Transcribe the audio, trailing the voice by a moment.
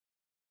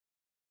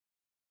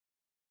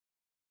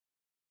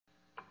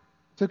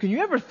So can you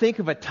ever think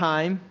of a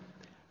time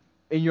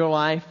in your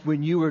life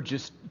when you were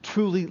just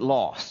truly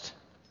lost?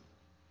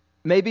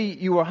 Maybe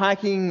you were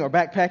hiking or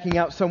backpacking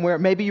out somewhere.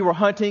 Maybe you were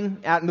hunting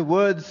out in the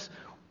woods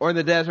or in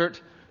the desert.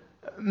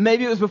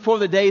 Maybe it was before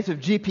the days of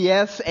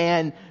GPS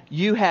and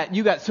you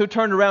got so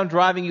turned around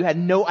driving you had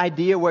no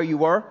idea where you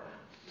were.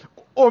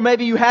 Or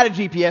maybe you had a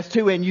GPS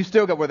too and you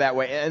still were that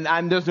way.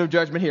 And there's no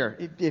judgment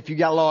here. If you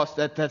got lost,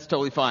 that's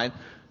totally fine.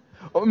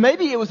 Or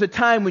maybe it was a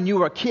time when you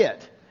were a kid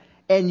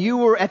and you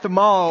were at the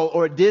mall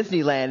or at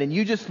Disneyland and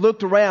you just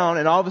looked around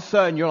and all of a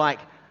sudden you're like,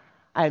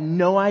 I have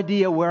no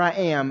idea where I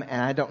am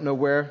and I don't know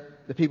where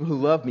the people who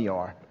love me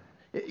are.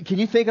 Can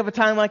you think of a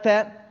time like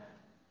that?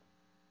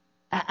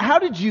 How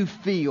did you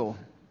feel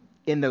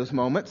in those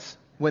moments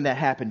when that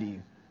happened to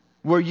you?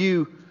 Were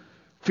you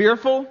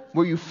fearful?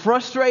 Were you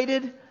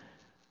frustrated?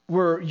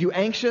 Were you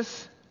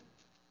anxious?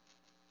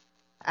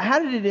 How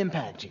did it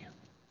impact you?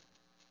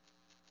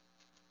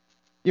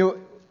 You know,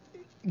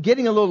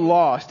 getting a little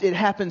lost, it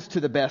happens to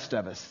the best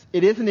of us.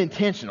 It isn't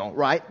intentional,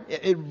 right?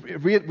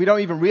 We don't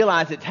even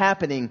realize it's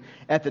happening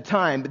at the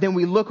time. But then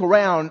we look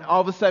around,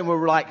 all of a sudden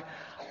we're like,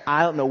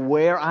 I don't know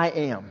where I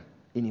am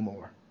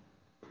anymore.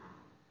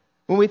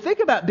 When we think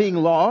about being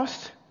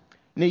lost,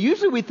 now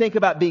usually we think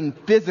about being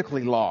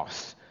physically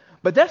lost.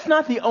 But that's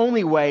not the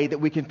only way that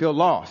we can feel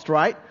lost,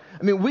 right?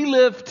 I mean, we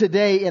live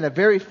today in a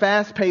very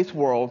fast-paced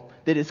world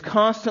that is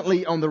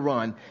constantly on the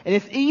run. And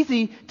it's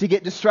easy to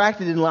get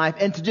distracted in life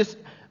and to just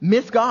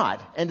miss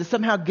God and to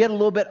somehow get a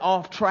little bit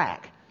off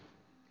track.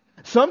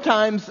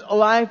 Sometimes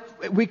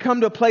we come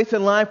to a place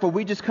in life where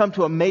we just come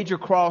to a major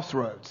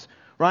crossroads,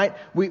 right?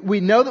 We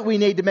know that we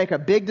need to make a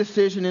big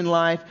decision in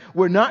life.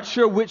 We're not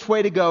sure which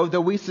way to go, though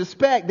we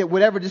suspect that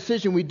whatever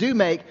decision we do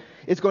make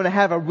is going to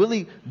have a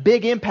really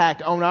big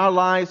impact on our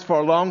lives for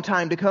a long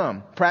time to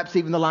come. Perhaps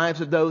even the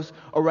lives of those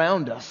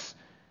around us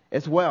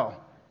as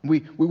well.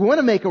 We want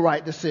to make a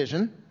right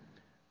decision,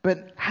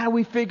 but how do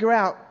we figure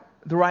out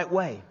the right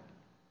way?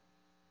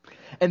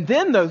 And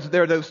then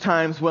there are those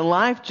times when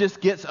life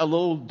just gets a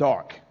little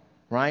dark,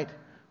 right?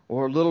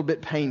 Or a little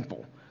bit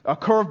painful. A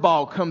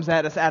curveball comes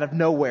at us out of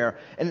nowhere,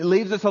 and it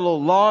leaves us a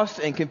little lost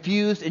and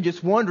confused and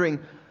just wondering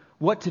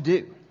what to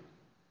do.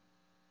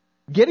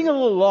 Getting a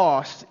little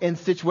lost in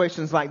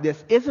situations like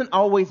this isn't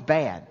always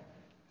bad.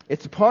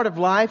 It's a part of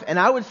life, and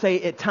I would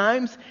say at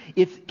times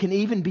it can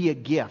even be a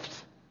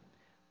gift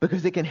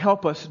because it can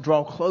help us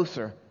draw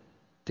closer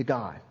to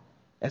God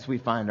as we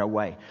find our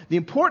way. The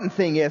important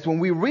thing is when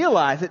we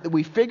realize it, that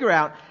we figure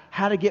out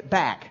how to get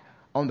back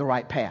on the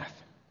right path.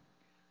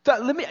 So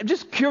I'm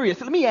just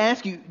curious, let me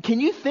ask you, can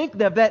you think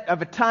of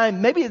a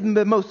time, maybe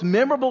the most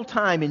memorable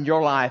time in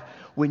your life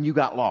when you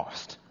got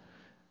lost?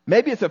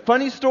 Maybe it's a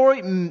funny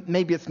story,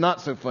 maybe it's not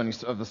so funny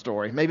of a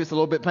story, maybe it's a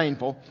little bit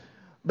painful.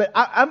 But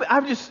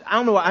I'm just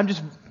a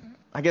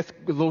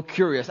little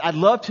curious. I'd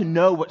love to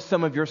know what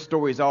some of your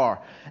stories are.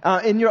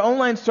 In your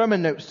online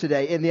sermon notes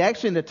today, in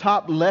the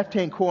top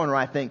left-hand corner,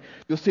 I think,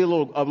 you'll see a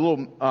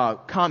little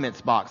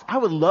comments box. I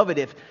would love it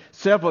if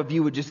several of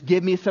you would just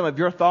give me some of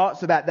your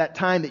thoughts about that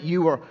time that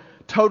you were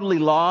totally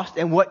lost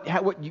and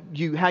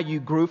how you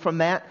grew from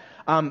that.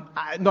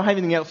 I don't have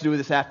anything else to do with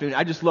this afternoon.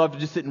 I just love to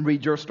just sit and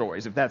read your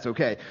stories, if that's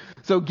okay.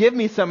 So give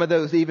me some of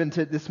those even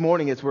to this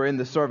morning as we're in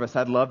the service.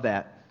 I'd love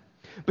that.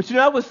 But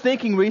I was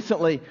thinking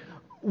recently,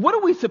 what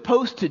are we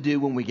supposed to do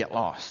when we get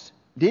lost?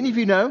 Do any of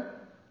you know?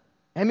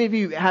 How many of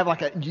you have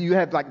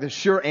the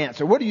sure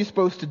answer? What are you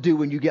supposed to do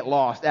when you get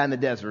lost out in the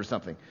desert or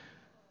something?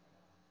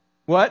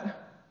 What?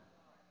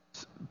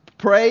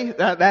 Pray?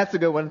 That's a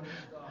good one.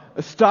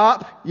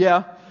 Stop?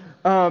 Yeah.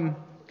 What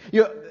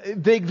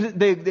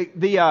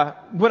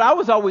I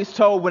was always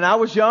told when I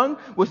was young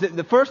was that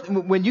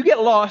when you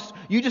get lost,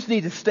 you just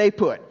need to stay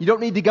put. You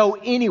don't need to go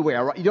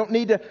anywhere, right? You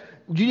need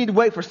to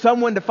wait for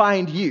someone to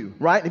find you,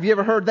 right? Have you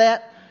ever heard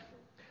that?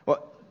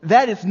 Well,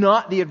 that is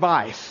not the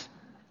advice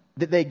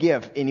that they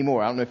give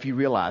anymore. I don't know if you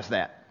realize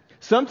that.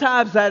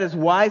 Sometimes that is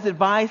wise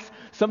advice.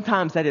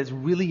 Sometimes that is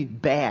really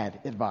bad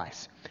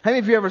advice. How many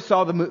of you ever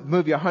saw the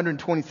movie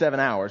 127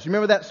 Hours? You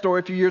remember that story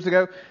a few years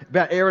ago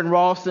about Aaron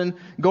Ralston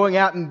going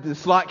out in the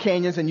slot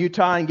canyons in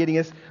Utah and getting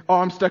his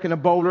arm stuck in a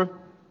boulder?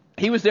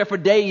 He was there for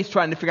days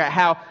trying to figure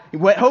out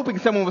hoping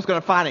someone was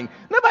going to find him.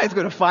 Nobody's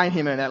going to find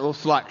him in that little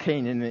slot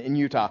canyon in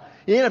Utah.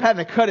 He ended up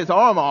having to cut his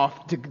arm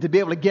off to be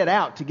able to get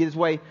out, to get his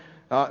way,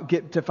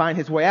 to find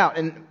his way out.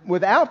 And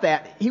without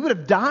that, he would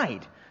have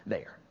died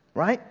there,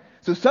 right?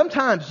 So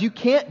sometimes you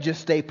can't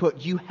just stay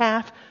put. You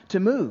have to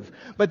move.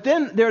 But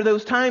then there are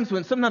those times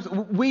when sometimes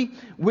we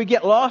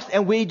get lost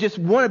and we just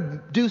want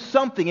to do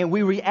something and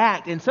we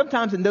react. And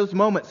sometimes in those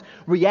moments,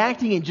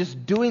 reacting and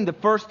just doing the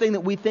first thing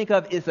that we think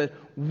of is the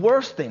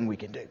worst thing we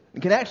can do.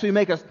 It can actually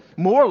make us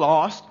more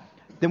lost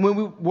than when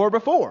we were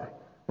before,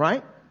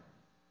 right?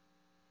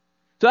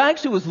 So I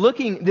actually was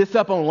looking this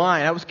up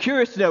online. I was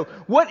curious to know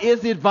what is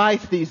the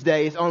advice these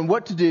days on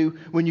what to do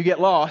when you get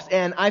lost.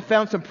 And I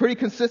found some pretty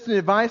consistent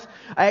advice.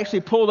 I actually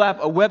pulled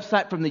up a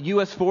website from the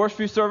U.S.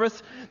 Forestry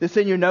Service that's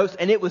in your notes.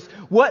 And it was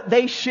what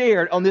they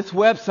shared on this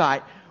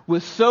website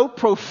was so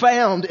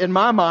profound in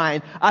my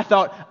mind, I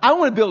thought, I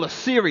want to build a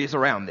series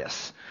around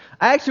this.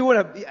 I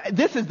actually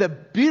this is the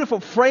beautiful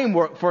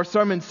framework for a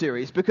sermon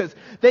series because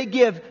they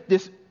give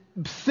this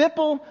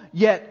simple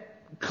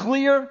yet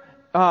clear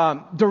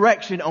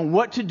direction on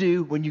what to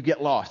do when you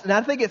get lost. And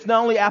I think it's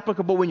not only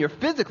applicable when you're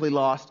physically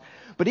lost,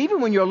 but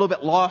even when you're a little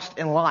bit lost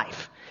in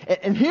life.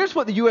 And here's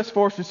what the U.S.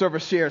 Forestry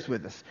Service shares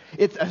with us.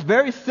 It's a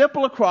very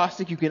simple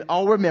acrostic. You can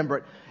all remember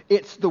it.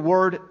 It's the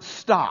word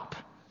STOP.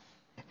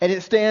 And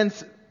it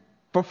stands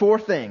for 4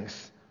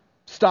 things.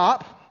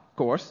 Stop, of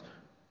course.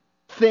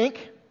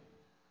 Think,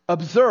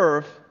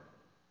 observe,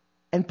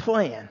 and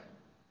plan.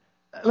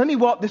 Let me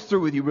walk this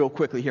through with you real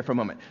quickly here for a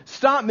moment.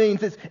 Stop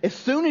means it's as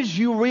soon as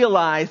you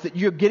realize that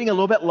you're getting a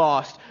little bit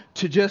lost,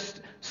 to just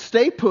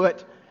stay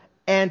put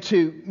and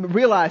to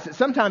realize that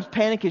sometimes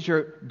panic is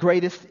your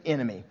greatest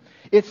enemy.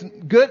 It's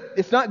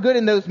not good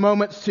in those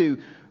moments to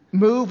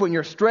move when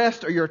you're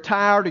stressed or you're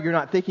tired or you're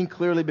not thinking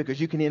clearly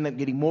because you can end up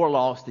getting more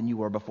lost than you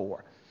were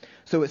before.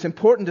 So it's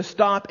important to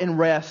stop and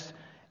rest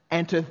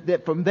and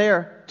from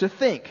there to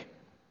think.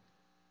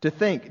 To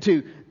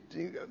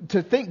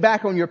think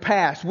back on your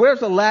past. Where's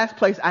the last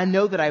place I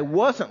know that I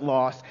wasn't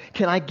lost?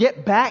 Can I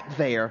get back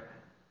there?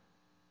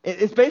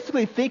 It's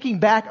basically thinking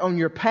back on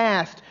your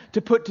past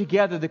to put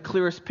together the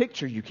clearest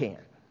picture you can.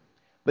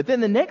 But then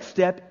the next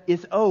step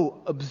is,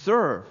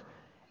 observe.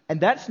 And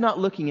that's not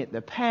looking at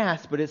the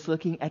past, but it's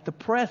looking at the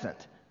present.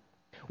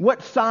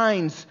 What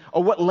signs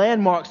or what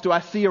landmarks do I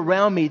see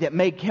around me that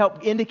may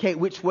help indicate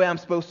which way I'm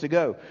supposed to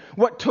go?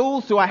 What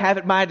tools do I have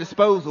at my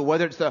disposal,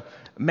 whether it's a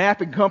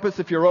map and compass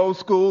if you're old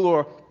school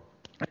or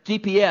a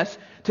GPS,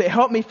 to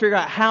help me figure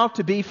out how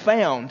to be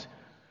found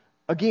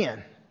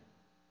again?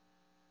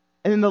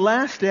 And then the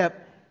last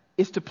step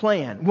is to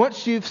plan.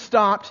 Once you've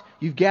stopped,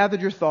 you've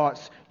gathered your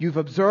thoughts, you've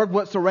observed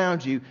what's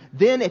around you,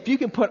 then if you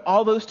can put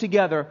all those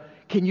together,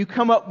 can you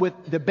come up with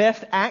the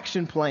best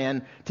action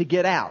plan to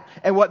get out?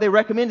 And what they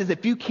recommend is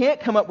if you can't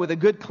come up with a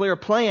good, clear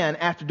plan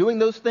after doing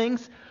those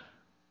things,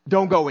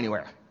 don't go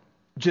anywhere.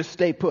 Just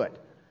stay put.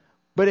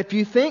 But if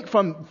you think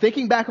from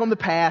thinking back on the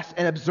past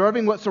and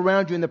observing what's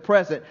around you in the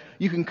present,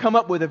 you can come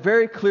up with a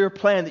very clear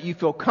plan that you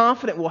feel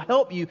confident will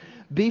help you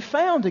be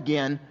found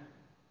again,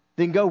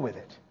 then go with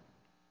it.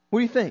 What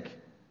do you think?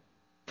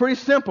 Pretty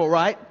simple,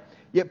 right?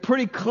 Yet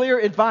pretty clear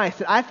advice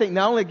that I think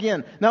not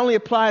only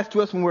applies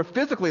to us when we're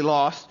physically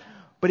lost,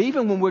 but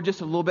even when we're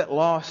just a little bit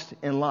lost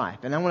in life.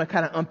 And I want to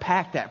kind of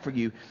unpack that for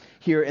you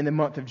here in the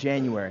month of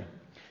January.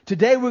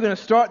 Today we're going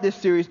to start this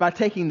series by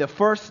taking the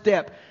first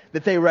step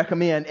that they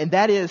recommend, and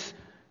that is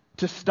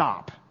to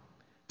stop.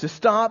 To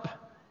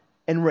stop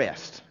and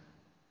rest.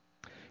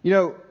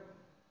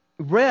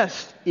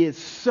 Rest is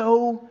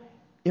so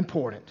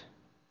important.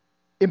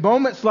 In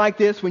moments like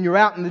this, when you're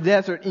out in the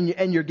desert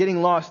and you're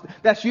getting lost,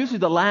 that's usually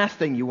the last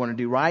thing you want to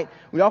do, right?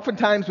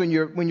 Oftentimes when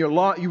you're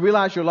lost, you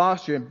realize you're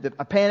lost, you're in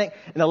a panic,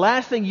 and the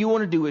last thing you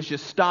want to do is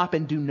just stop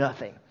and do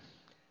nothing.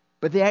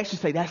 But they actually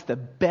say that's the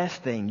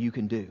best thing you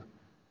can do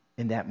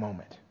in that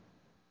moment.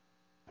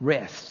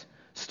 Rest.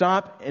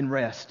 Stop and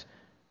rest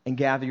and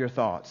gather your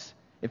thoughts.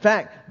 In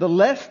fact, the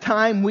less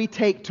time we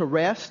take to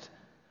rest,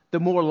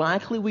 the more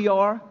likely we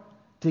are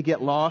to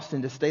get lost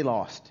and to stay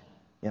lost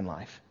in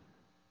life.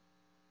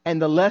 And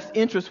the less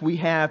interest we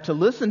have to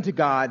listen to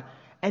God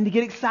and to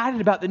get excited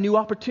about the new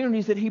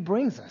opportunities that He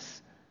brings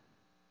us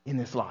in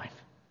this life.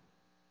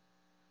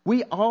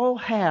 We all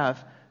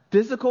have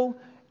physical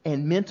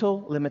and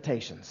mental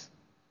limitations,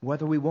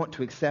 whether we want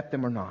to accept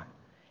them or not.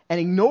 And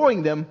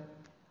ignoring them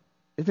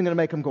isn't going to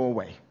make them go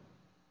away,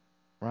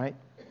 right?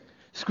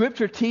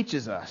 Scripture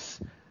teaches us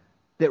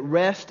that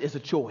rest is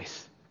a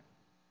choice.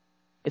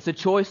 It's a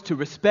choice to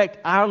respect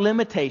our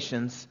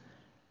limitations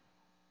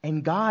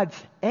and God's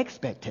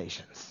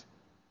expectations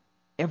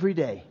every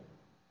day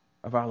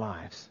of our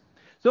lives.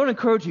 So I want to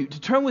encourage you to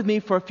turn with me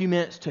for a few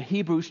minutes to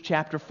Hebrews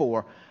chapter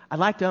 4. I'd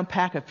like to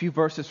unpack a few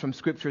verses from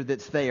Scripture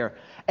that's there.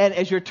 And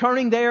as you're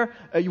turning there,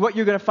 what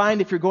you're going to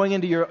find if you're going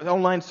into your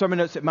online sermon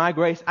notes at My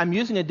Grace, I'm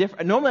using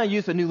normally I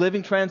use a New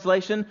Living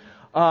Translation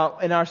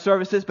in our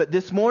services, but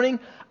this morning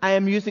I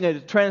am using a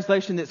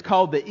translation that's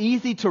called the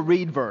Easy to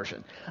Read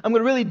version. I'm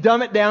going to really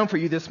dumb it down for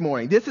you this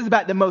morning. This is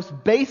about the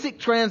most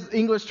basic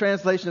English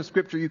translation of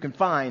Scripture you can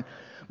find.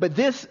 But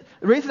the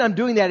reason I'm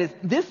doing that is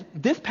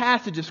this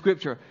passage of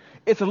Scripture,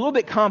 it's a little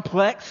bit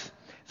complex.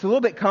 It's a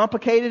little bit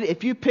complicated.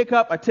 If you pick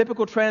up a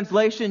typical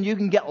translation, you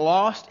can get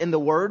lost in the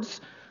words.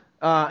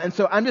 And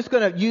so I'm just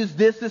going to use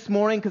this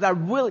morning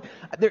because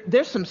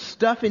there's some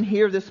stuff in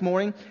here this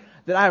morning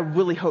that I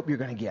really hope you're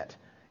going to get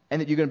and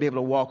that you're going to be able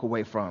to walk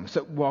away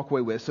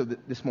with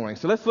this morning.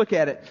 So let's look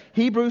at it.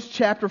 Hebrews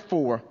chapter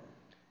 4.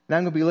 And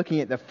I'm going to be looking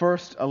at the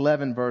first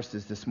 11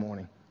 verses this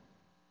morning.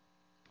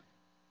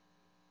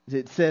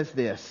 It says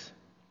this: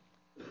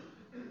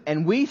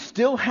 and we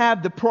still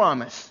have the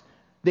promise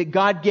that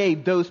God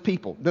gave those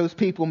people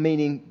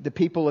meaning the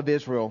people of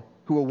Israel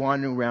who were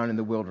wandering around in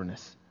the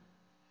wilderness.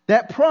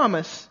 That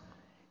promise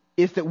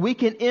is that we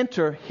can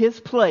enter His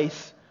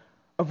place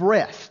of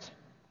rest.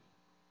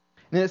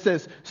 And it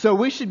says, so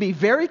we should be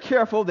very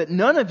careful that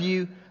none of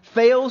you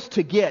fails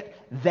to get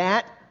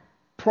that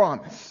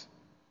promise.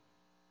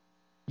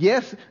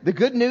 Yes, the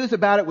good news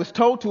about it was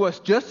told to us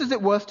just as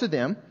it was to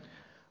them,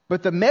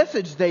 but the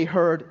message they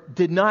heard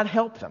did not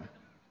help them.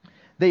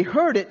 They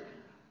heard it,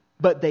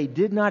 but they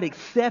did not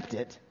accept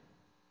it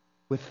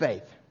with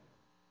faith.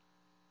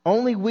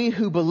 Only we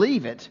who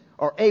believe it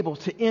are able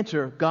to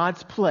enter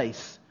God's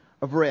place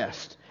of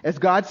rest. As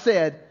God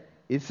said,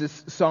 this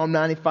is Psalm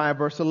 95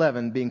 verse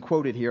 11 being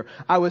quoted here.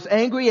 I was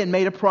angry and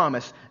made a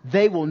promise.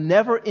 They will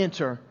never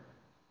enter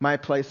my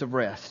place of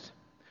rest.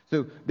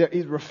 So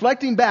he's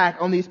reflecting back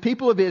on these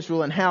people of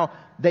Israel and how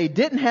they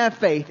didn't have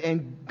faith,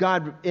 and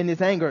God, in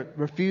His anger,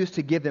 refused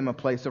to give them a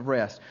place of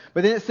rest.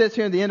 But then it says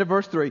here in the end of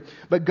verse 3,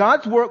 but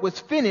God's work was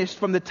finished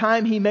from the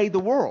time He made the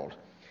world.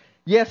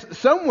 Yes,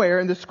 somewhere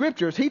in the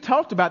Scriptures, He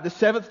talked about the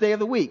seventh day of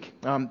the week.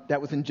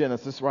 That was in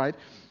Genesis, right?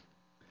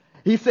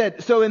 He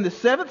said, so in the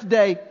seventh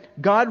day,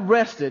 God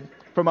rested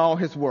from all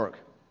His work.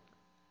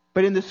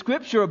 But in the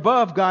Scripture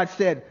above, God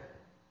said,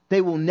 they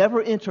will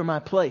never enter my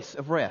place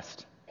of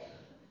rest.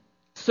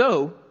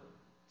 So,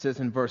 it says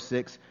in verse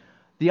 6,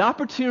 the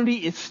opportunity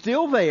is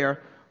still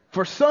there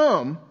for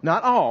some,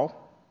 not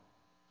all,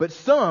 but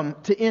some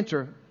to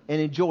enter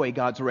and enjoy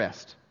God's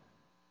rest.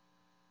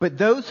 But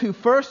those who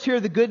first hear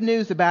the good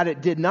news about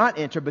it did not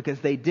enter because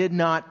they did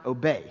not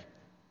obey.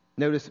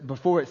 Notice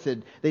before it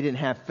said they didn't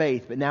have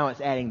faith, but now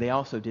it's adding they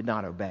also did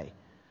not obey.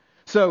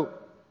 So,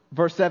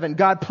 verse 7,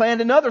 God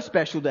planned another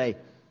special day.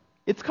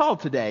 It's called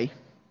today.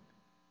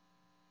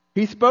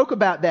 He spoke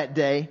about that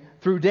day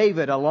through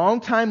David a long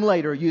time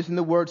later using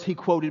the words he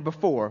quoted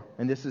before.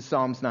 And this is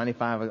Psalms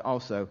 95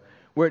 also,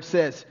 where it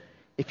says,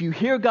 if you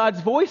hear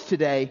God's voice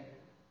today,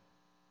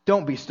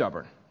 don't be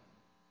stubborn.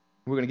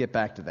 We're going to get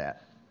back to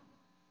that.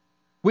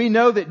 We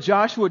know that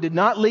Joshua did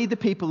not lead the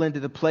people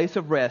into the place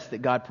of rest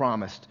that God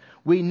promised.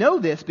 We know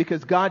this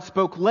because God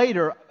spoke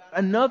later about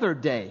another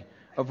day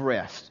of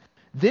rest.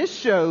 This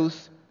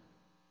shows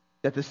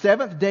that the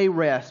seventh day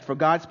rest for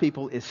God's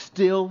people is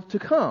still to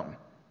come.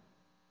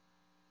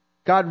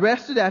 God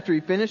rested after He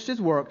finished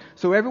His work,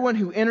 so everyone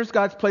who enters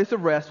God's place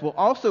of rest will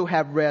also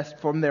have rest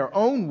from their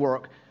own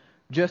work,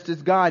 just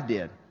as God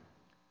did.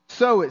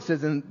 So it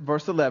says in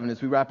verse 11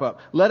 as we wrap up,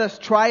 let us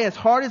try as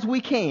hard as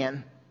we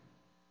can,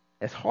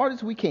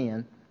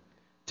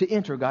 to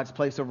enter God's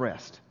place of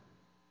rest.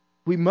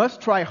 We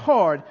must try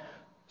hard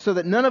so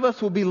that none of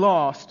us will be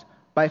lost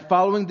by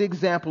following the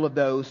example of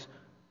those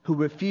who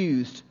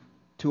refused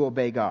to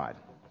obey God.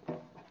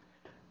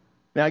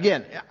 Now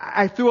again,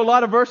 I threw a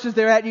lot of verses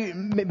there at you.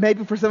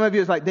 Maybe for some of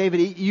you it's like,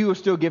 David, you are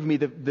still giving me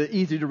the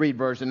easy to read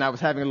version. I was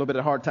having a little bit of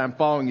a hard time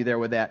following you there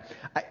with that.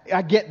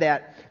 I get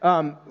that.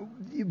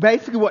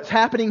 Basically what's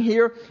happening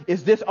here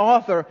is this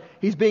author,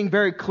 he's being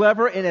very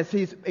clever, and as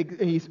he's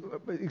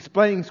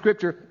explaining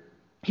Scripture,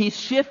 he's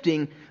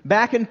shifting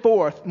back and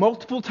forth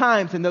multiple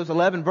times in those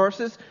 11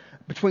 verses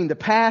between the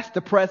past,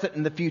 the present,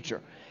 and the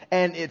future.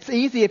 And it's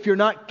easy if you're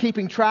not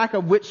keeping track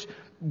of which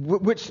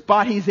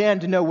spot he's in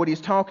to know what he's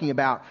talking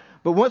about.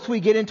 But once we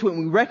get into it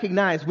and we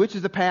recognize which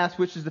is the past,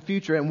 which is the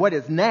future, and what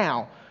is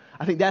now,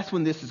 I think that's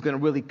when this is going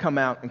to really come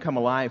out and come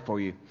alive for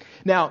you.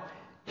 Now,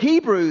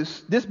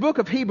 this book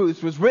of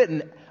Hebrews was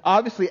written,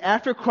 obviously,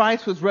 after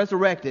Christ was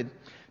resurrected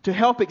to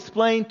help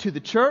explain to the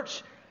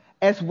church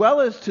as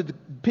well as to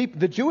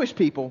the Jewish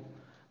people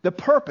the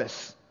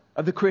purpose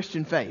of the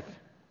Christian faith.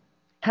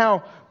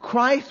 How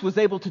Christ was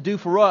able to do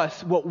for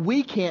us what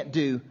we can't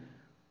do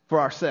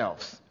for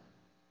ourselves.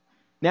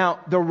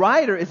 Now, the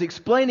writer is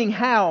explaining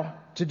how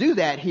to do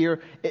that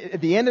here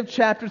at the end of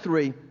chapter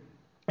 3,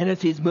 and as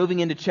he's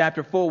moving into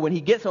chapter 4, when he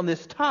gets on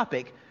this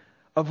topic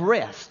of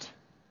rest.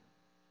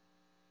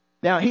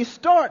 Now, he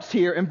starts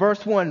here in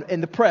verse 1 in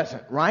the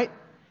present, right?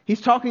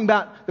 He's talking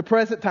about the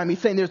present time. He's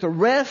saying there's a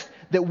rest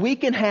that we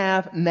can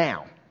have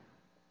now.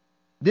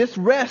 This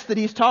rest that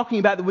he's talking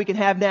about that we can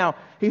have now,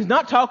 he's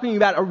not talking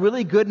about a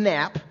really good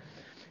nap.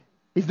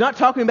 He's not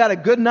talking about a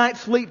good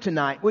night's sleep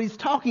tonight. What he's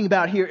talking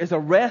about here is a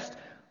rest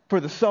for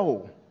the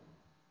soul.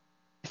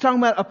 He's talking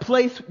about a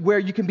place where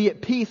you can be at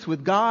peace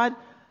with God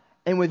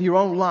and with your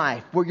own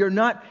life, where you're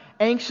not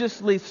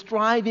anxiously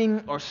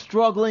striving or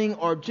struggling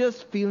or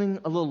just feeling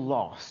a little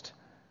lost.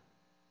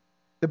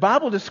 The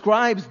Bible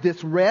describes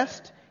this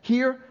rest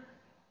here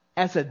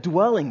as a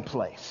dwelling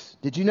place.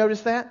 Did you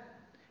notice that?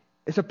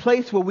 It's a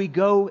place where we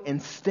go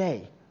and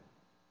stay.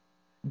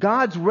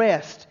 God's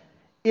rest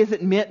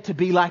isn't meant to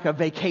be like a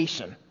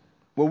vacation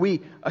where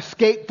we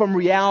escape from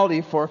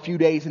reality for a few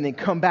days and then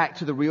come back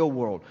to the real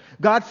world.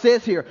 God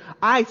says here,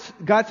 I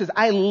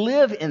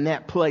live in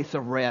that place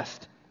of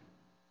rest.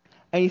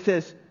 And He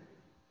says,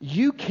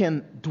 you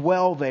can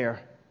dwell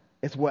there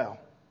as well,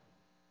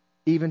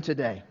 even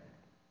today.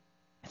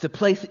 It's a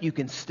place that you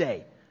can stay.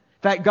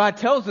 In fact, God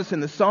tells us in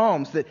the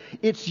Psalms that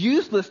it's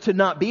useless to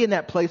not be in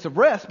that place of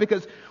rest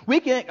because we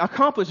can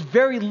accomplish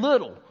very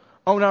little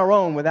on our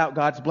own without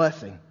God's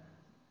blessing.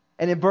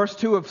 And in verse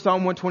 2 of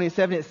Psalm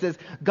 127, it says,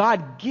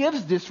 God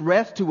gives this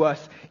rest to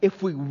us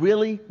if we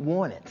really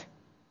want it.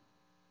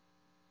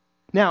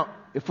 Now,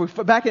 if we're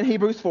back in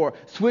Hebrews 4,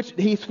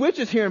 he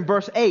switches here in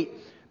verse 8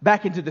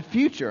 back into the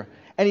future.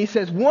 And he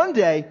says one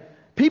day,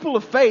 people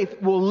of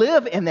faith will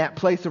live in that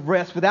place of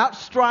rest without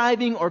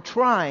striving or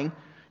trying.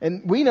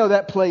 And we know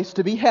that place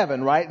to be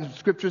heaven, right? And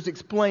scriptures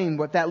explain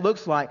what that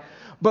looks like.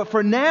 But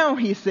for now,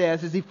 he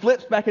says, as he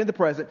flips back into the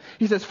present,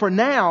 he says, for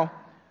now,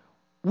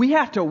 we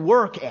have to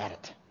work at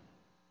it.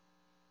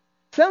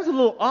 Sounds a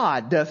little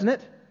odd, doesn't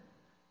it?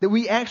 That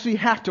we actually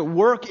have to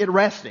work at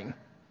resting.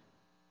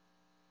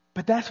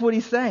 But that's what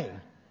he's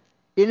saying.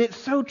 And it's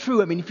so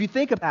true. I mean, if you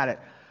think about it,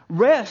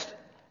 rest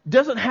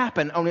doesn't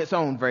happen on its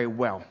own very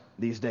well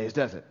these days,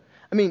 does it?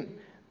 I mean,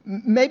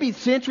 maybe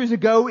centuries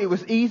ago it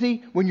was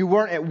easy when you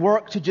weren't at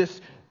work to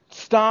just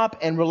stop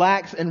and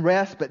relax and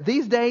rest. But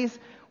these days,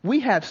 we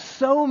have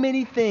so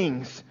many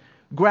things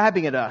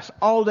grabbing at us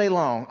all day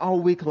long, all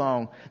week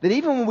long, that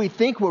even when we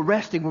think we're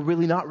resting, we're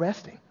really not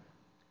resting.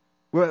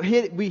 We're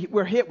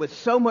hit with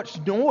so much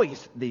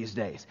noise these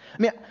days.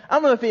 I mean, I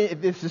don't know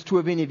if this is true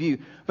of any of you,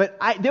 but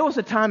there was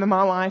a time in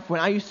my life when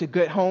I used to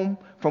get home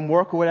from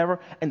work or whatever,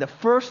 and the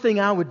first thing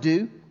I would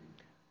do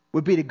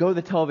would be to go to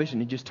the television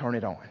and just turn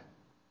it on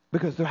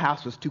because the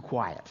house was too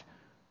quiet.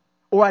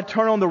 Or I'd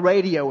turn on the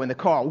radio in the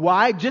car.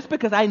 Why? Just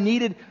because I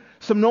needed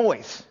some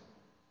noise.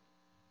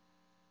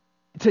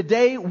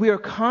 Today, we are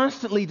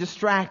constantly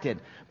distracted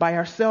by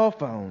our cell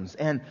phones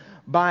and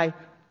by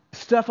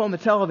stuff on the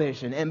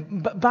television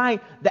and by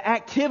the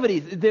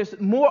activities. There's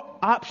more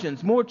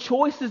options, more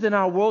choices in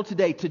our world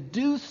today to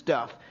do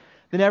stuff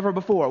than ever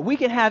before. We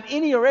can have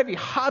any or every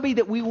hobby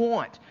that we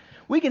want.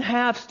 We can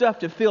have stuff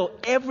to fill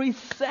every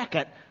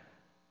second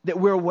that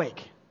we're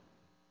awake.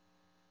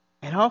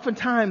 And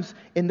oftentimes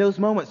in those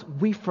moments,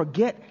 we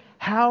forget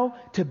how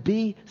to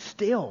be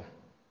still.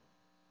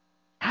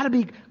 How to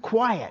be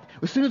quiet.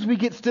 As soon as we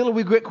get still or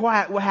we get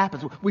quiet, what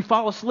happens? We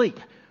fall asleep,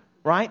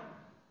 right?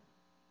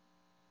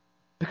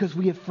 Because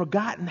we have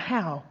forgotten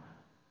how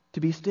to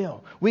be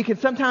still. We can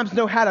sometimes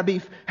know how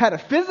to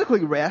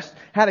physically rest,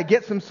 how to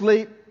get some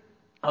sleep.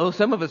 Although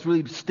some of us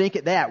really stink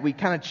at that. We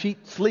kind of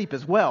cheat sleep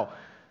as well.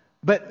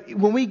 But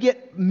when we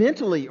get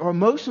mentally or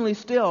emotionally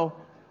still,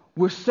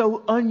 we're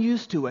so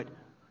unused to it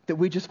that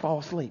we just fall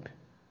asleep.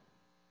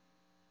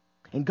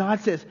 And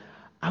God says,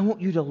 I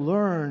want you to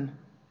learn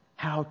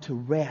how to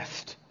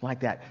rest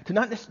like that. To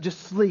not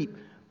just sleep,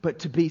 but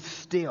to be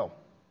still.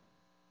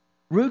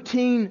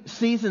 Routine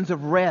seasons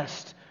of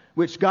rest,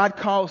 which God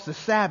calls the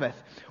Sabbath,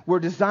 were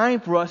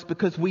designed for us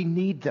because we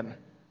need them.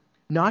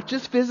 Not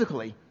just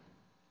physically,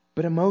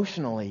 but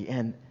emotionally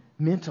and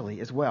mentally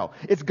as well.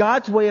 It's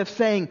God's way of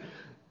saying,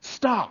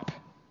 stop.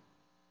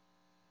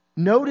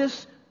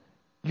 Notice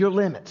your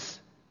limits.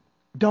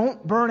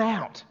 Don't burn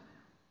out.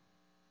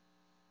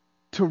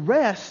 To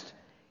rest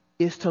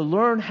is to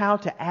learn how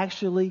to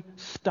actually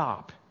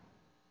stop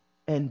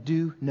and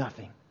do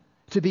nothing.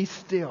 To be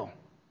still.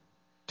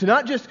 To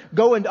not just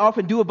go and off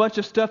and do a bunch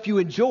of stuff you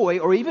enjoy,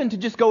 or even to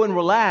just go and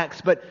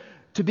relax, but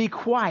to be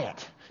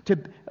quiet. To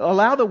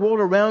allow the world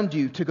around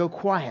you to go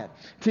quiet.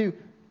 To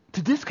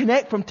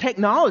disconnect from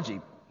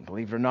technology,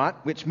 believe it or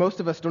not, which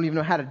most of us don't even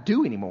know how to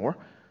do anymore,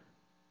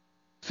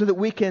 so that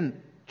we can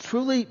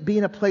truly be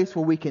in a place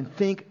where we can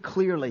think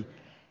clearly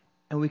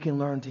and we can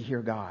learn to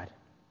hear God.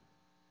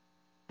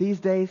 These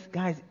days,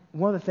 guys,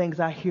 one of the things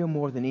I hear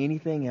more than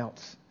anything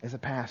else as a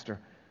pastor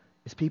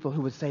is people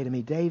who would say to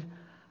me, Dave,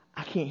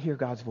 I can't hear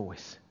God's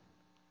voice.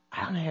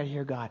 I don't know how to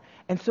hear God.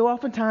 And so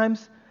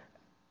oftentimes,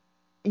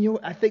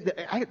 I think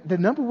that the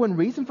number one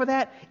reason for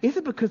that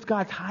isn't because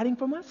God's hiding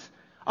from us.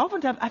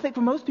 Oftentimes, I think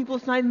for most people,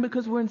 it's not even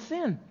because we're in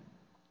sin.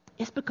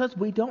 It's because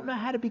we don't know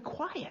how to be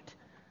quiet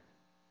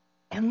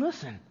and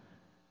listen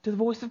to the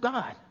voice of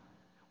God.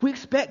 We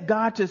expect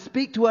God to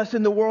speak to us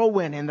in the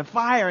whirlwind and the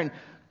fire, and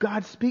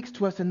God speaks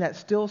to us in that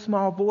still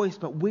small voice,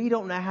 but we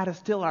don't know how to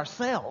still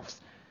ourselves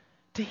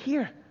to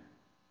hear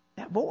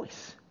that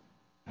voice.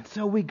 And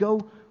so we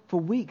go for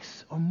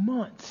weeks or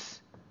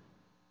months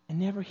and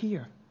never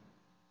hear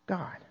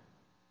God.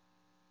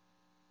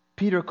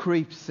 Peter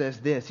Kreeft says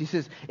this. He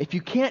says, if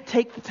you can't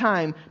take the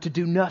time to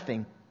do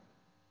nothing,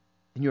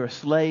 then you're a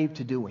slave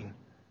to doing.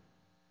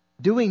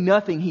 Doing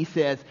nothing, he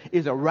says,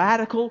 is a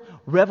radical,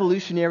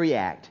 revolutionary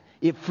act.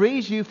 It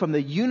frees you from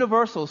the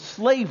universal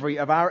slavery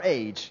of our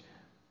age,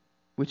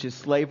 which is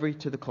slavery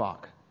to the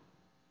clock.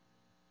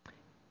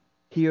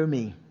 Hear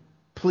me.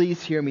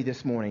 Please hear me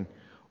this morning.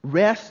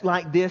 Rest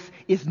like this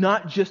is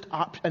not just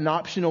an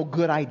optional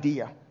good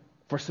idea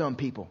for some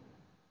people.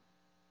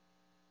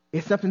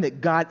 It's something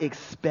that God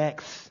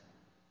expects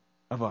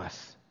of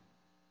us.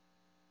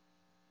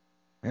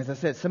 As I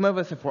said, some of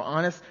us, if we're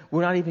honest,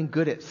 we're not even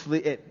good at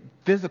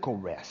physical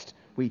rest.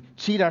 We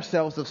cheat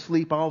ourselves of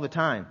sleep all the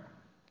time.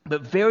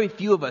 But very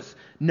few of us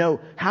know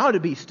how to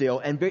be still,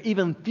 and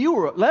even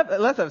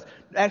less of us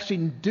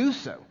actually do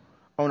so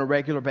on a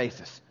regular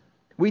basis.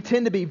 We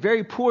tend to be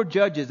very poor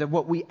judges of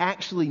what we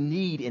actually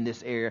need in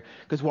this area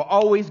because we're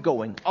always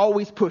going,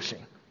 always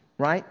pushing,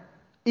 right?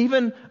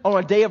 Even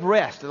on a day of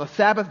rest, a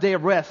Sabbath day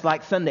of rest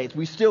like Sundays,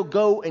 we still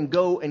go and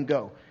go and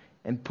go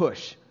and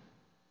push.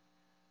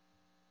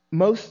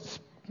 Most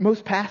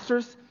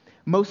pastors,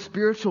 most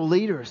spiritual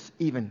leaders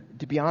even,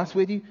 to be honest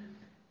with you,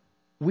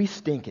 we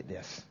stink at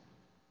this.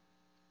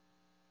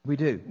 We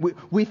do.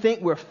 We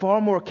think we're far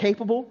more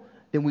capable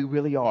than we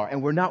really are,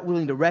 and we're not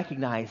willing to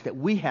recognize that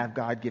we have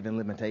God-given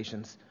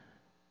limitations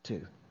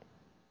too.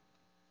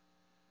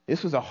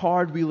 This was a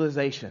hard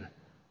realization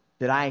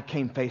that I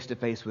came face to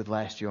face with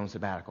last year on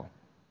sabbatical.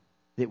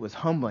 It was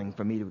humbling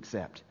for me to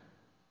accept.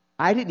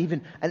 I didn't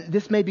even, and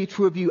this may be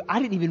true of you,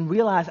 I didn't even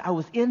realize I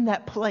was in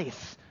that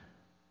place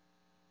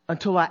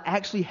until I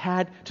actually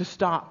had to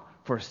stop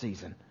for a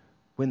season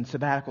when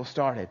sabbatical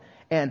started.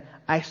 And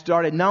I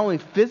started not only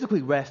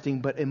physically resting,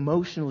 but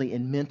emotionally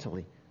and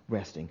mentally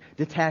resting,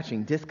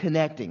 detaching,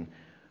 disconnecting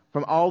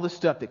from all the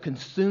stuff that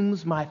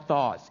consumes my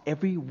thoughts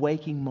every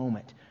waking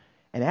moment.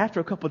 And after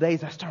a couple of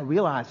days, I started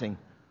realizing,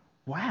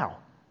 wow,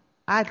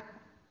 I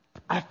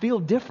feel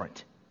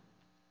different.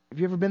 Have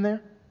you ever been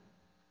there?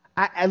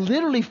 I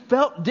literally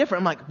felt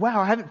different. I'm like,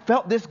 wow, I haven't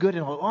felt this good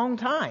in a long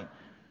time.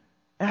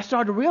 And I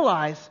started to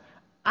realize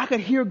I could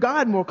hear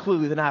God more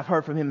clearly than I've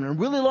heard from Him in a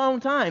really long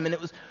time. And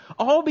it was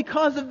all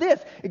because of this.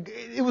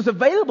 It was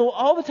available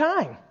all the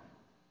time.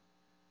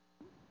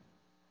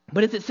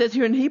 But as it says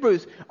here in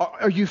Hebrews,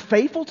 are you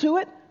faithful to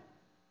it?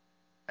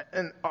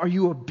 And are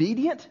you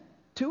obedient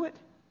to it?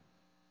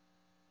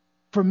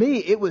 For me,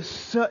 it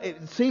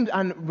seems,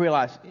 I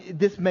realize,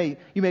 you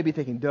may be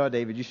thinking, duh,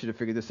 David, you should have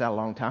figured this out a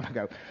long time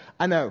ago.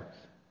 I know.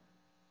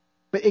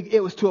 But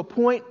it was to a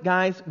point,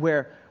 guys,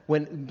 where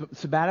when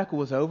sabbatical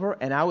was over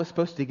and I was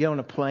supposed to get on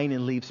a plane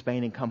and leave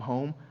Spain and come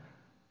home,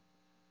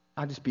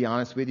 I'll just be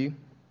honest with you,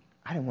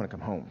 I didn't want to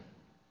come home.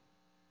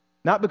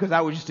 Not because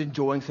I was just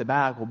enjoying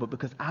sabbatical, but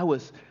because I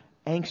was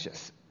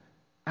anxious.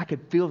 I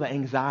could feel the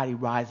anxiety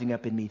rising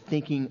up in me,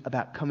 thinking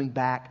about coming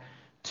back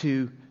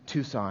to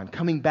Tucson,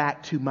 coming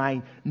back to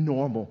my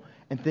normal,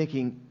 and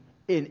thinking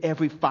in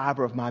every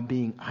fiber of my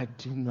being, I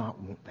do not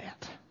want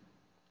that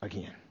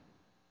again.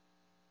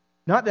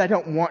 Not that I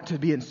don't want to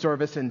be in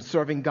service and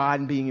serving God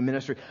and being in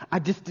ministry. I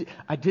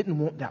didn't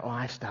want that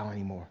lifestyle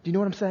anymore. Do you know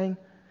what I'm saying?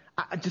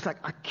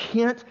 I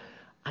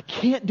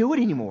can't do it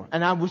anymore.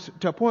 And I was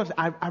to a point,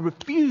 I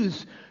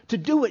refuse to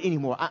do it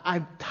anymore.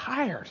 I'm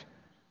tired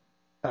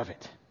of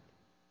it.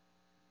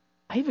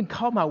 I even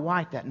called my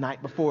wife that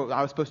night before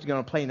I was supposed to get on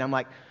a plane. And I'm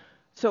like,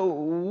 so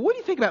what do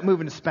you think about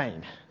moving to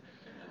Spain?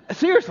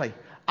 Seriously,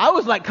 I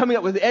was like coming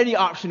up with any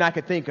option I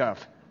could think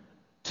of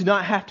to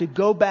not have to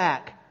go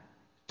back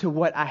to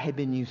what I had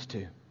been used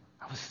to.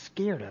 I was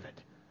scared of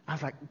it. I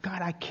was like,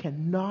 God, I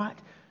cannot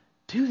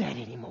do that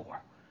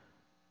anymore.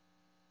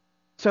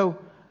 So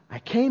I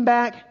came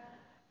back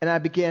and I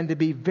began to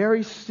be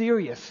very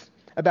serious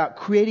about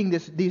creating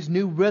these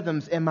new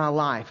rhythms in my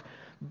life.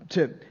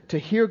 To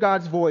hear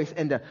God's voice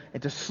and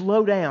to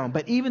slow down.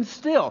 But even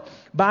still,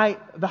 by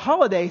the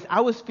holidays,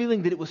 I was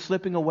feeling that it was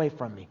slipping away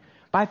from me.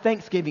 By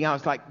Thanksgiving, I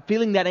was like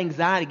feeling that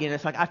anxiety again.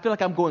 It's like I feel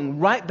like I'm going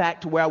right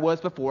back to where I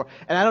was before,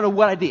 and I don't know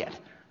what I did.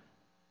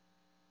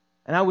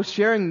 And I was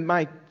sharing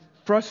my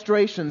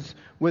frustrations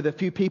with a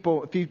few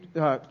people,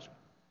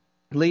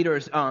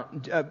 leaders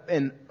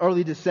in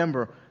early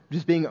December,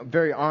 just being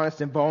very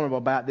honest and vulnerable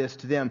about this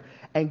to them.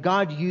 And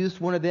God used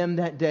one of them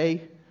that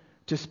day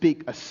to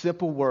speak a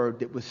simple word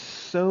that was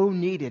so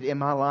needed in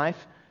my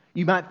life.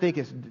 You might think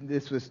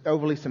this was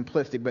overly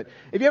simplistic, but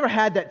have you ever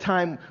had that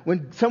time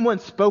when someone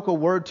spoke a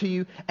word to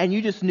you and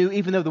you just knew,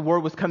 even though the word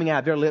was coming out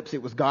of their lips,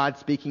 it was God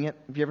speaking it?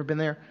 Have you ever been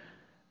there?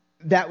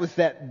 That was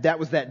that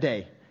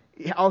day.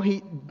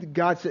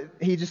 God said,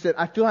 He just said,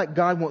 I feel like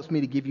God wants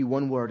me to give you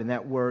one word, and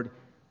that word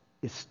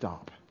is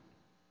stop.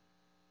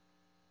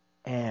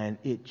 And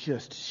it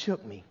just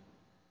shook me.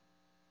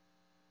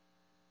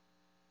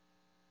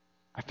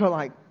 I felt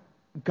like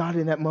God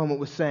in that moment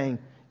was saying,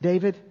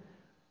 David,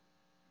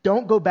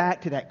 don't go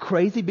back to that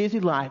crazy busy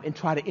life and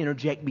try to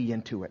interject me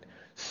into it.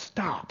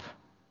 Stop.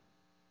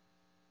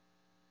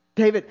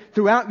 David,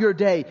 throughout your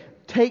day,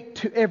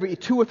 take every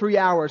 2 or 3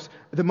 hours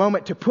the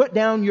moment to put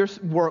down your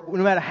work,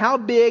 no matter how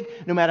big,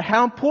 no matter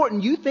how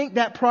important you think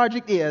that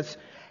project is,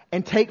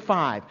 and take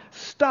 5.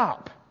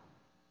 Stop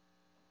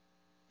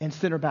and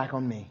center back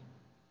on me.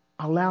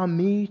 Allow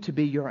me to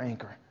be your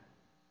anchor.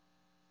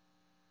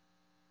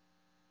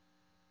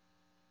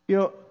 You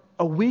know,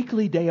 a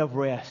weekly day of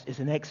rest is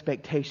an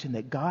expectation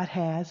that God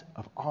has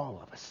of all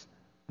of us,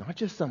 not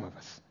just some of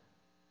us.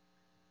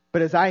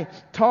 But as I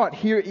taught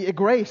here at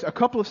Grace a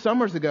couple of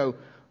summers ago,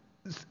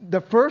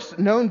 the first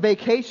known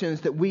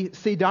vacations that we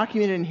see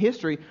documented in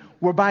history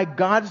were by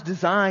God's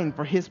design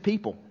for His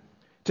people,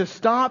 to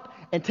stop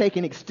and take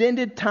an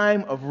extended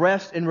time of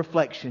rest and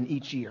reflection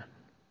each year,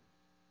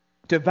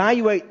 to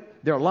evaluate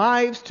their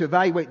lives, to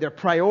evaluate their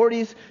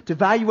priorities, to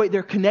evaluate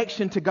their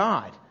connection to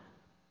God.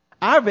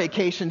 Our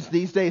vacations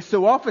these days,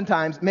 so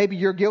oftentimes, maybe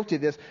you're guilty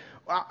of this,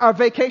 our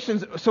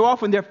vacations, so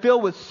often they're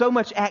filled with so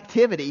much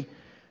activity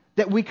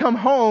that we come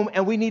home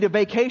and we need a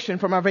vacation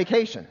from our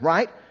vacation,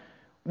 right?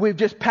 We've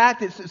just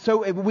packed it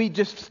so we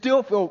just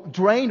still feel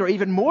drained or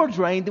even more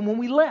drained than when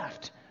we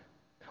left.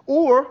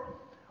 Or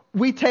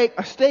we take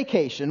a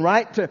staycation,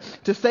 right?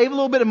 To save a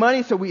little bit of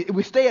money, so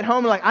we stay at home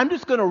and like, I'm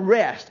just going to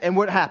rest. And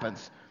what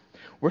happens?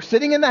 We're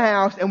sitting in the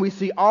house and we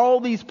see all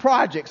these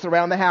projects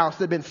around the house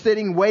that have been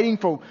sitting, waiting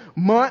for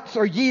months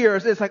or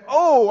years. It's like,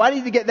 oh, I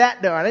need to get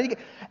that done.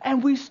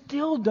 And we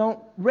still don't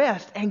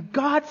rest. And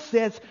God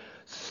says,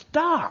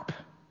 stop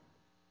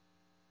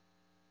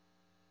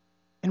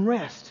and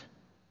rest.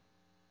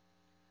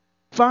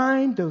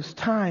 Find those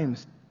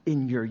times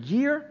in your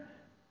year,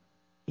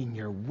 in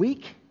your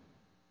week,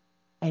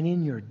 and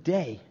in your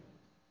day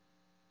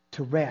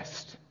to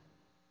rest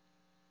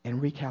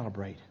and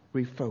recalibrate,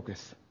 refocus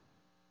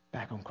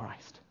back on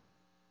Christ.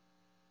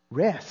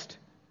 Rest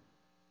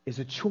is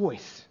a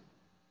choice.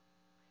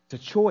 It's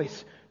a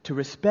choice to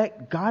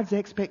respect God's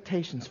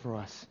expectations for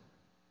us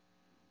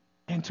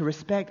and to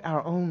respect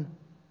our own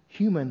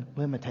human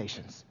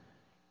limitations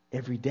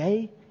every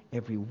day,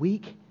 every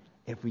week,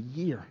 every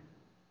year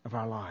of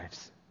our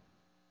lives.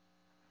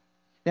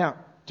 Now,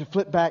 to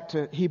flip back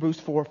to Hebrews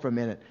 4 for a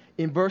minute.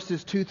 In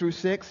verses 2 through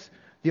 6,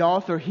 the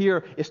author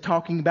here is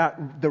talking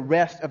about the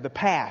rest of the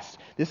past.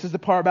 This is the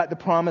part about the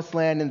promised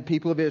land and the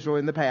people of Israel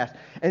in the past.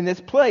 In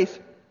this place,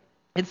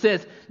 it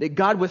says that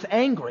God was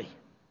angry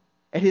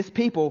at his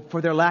people for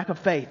their lack of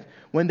faith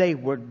when they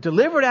were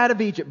delivered out of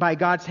Egypt by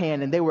God's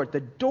hand and they were at the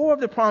door of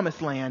the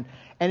promised land.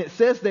 And it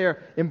says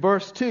there in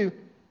verse 2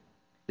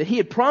 that he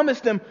had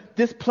promised them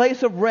this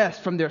place of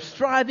rest from their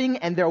striving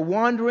and their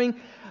wandering,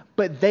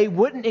 but they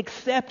wouldn't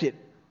accept it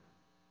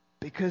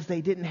because they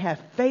didn't have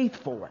faith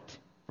for it.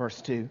 Verse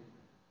 2.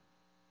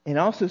 And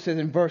also says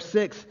in verse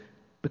 6,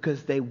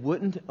 because they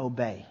wouldn't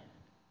obey.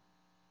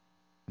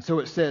 So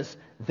it says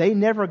they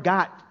never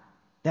got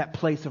that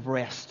place of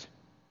rest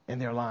in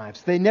their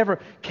lives. They never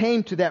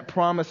came to that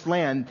promised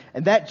land.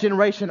 And that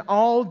generation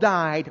all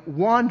died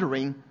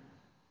wandering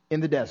in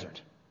the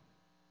desert.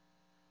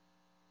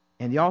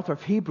 And the author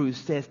of Hebrews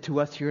says to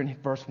us here in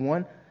verse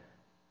 1,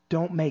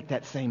 don't make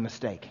that same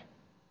mistake.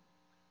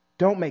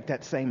 Don't make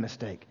that same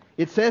mistake.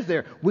 It says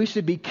there, we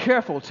should be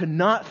careful to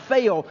not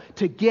fail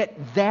to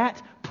get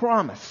that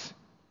promise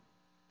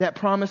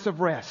of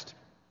rest.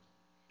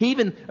 He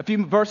even, a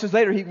few verses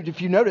later,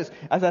 if you notice,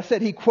 as I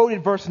said, he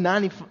quoted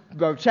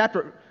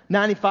chapter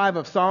 95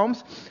 of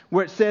Psalms,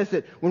 where it says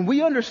that when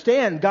we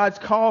understand God's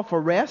call for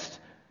rest,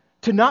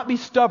 to not be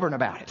stubborn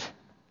about it.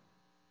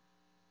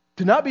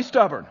 To not be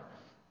stubborn.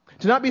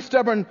 To not be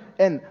stubborn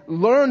and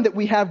learn that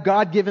we have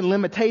God-given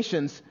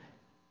limitations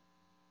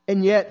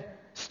and yet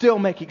still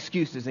make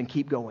excuses and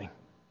keep going.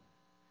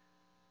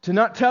 To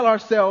not tell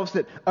ourselves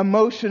that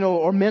emotional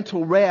or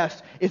mental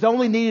rest is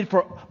only needed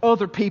for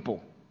other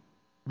people.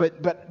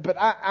 But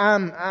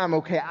I'm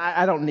okay.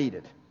 I don't need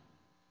it.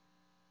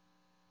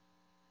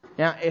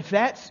 Now, if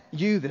that's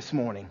you this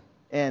morning,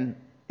 and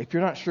if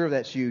you're not sure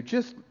that's you,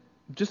 just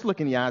look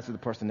in the eyes of the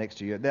person next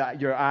to you.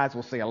 Your eyes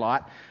will say a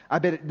lot. I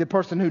bet the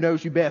person who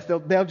knows you best,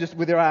 they'll just,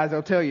 with their eyes,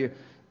 they'll tell you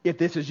if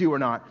this is you or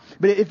not.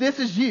 But if this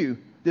is you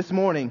this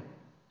morning,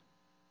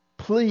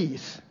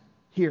 please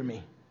hear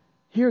me.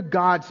 Hear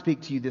God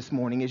speak to you this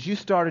morning as you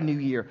start a new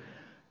year.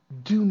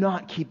 Do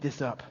not keep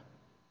this up.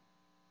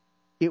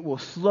 It will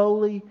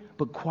slowly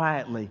but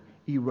quietly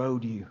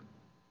erode you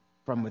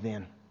from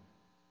within.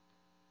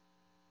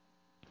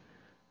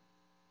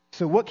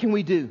 So what can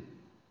we do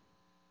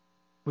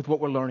with what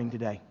we're learning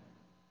today?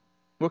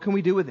 What can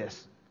we do with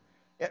this?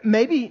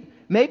 Maybe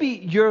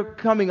you're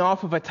coming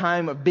off of a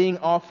time of being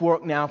off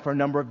work now for a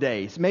number of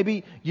days.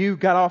 Maybe you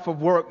got off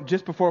of work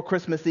just before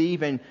Christmas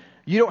Eve and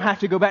you don't have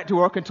to go back to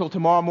work until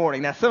tomorrow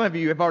morning. Now, some of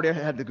you have already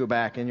had to go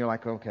back and you're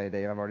like, okay,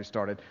 Dave, I've already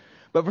started.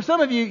 But for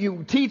some of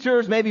you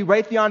teachers, maybe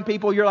Raytheon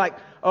people, you're like,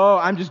 oh,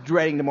 I'm just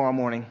dreading tomorrow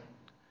morning.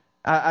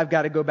 I've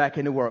got to go back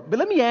into work. But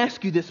let me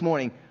ask you this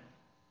morning,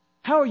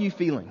 how are you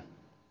feeling?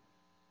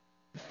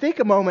 Think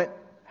a moment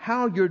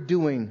how you're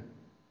doing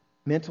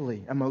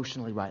mentally,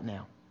 emotionally right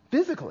now.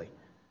 Physically,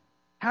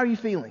 how are you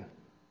feeling?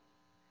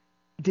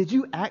 Did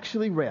you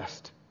actually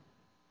rest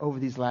over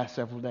these last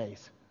several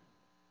days?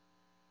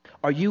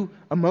 Are you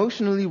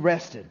emotionally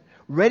rested,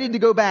 ready to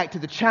go back to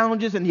the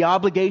challenges and the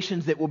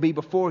obligations that will be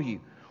before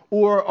you?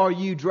 Or are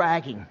you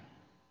dragging?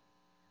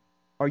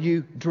 Are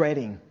you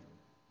dreading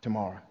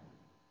tomorrow?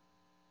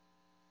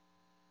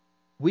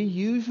 We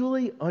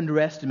usually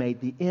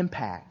underestimate the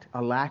impact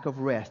a lack of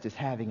rest is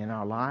having in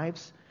our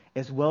lives,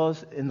 as well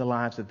as in the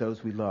lives of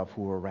those we love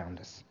who are around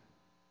us.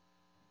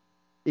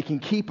 It can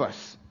keep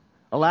us,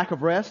 a lack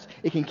of rest,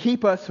 it can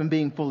keep us from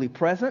being fully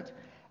present,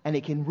 and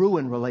it can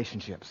ruin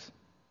relationships.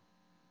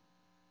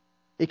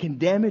 It can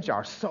damage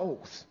our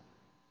souls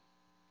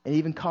and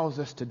even cause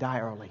us to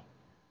die early.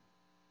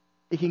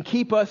 It can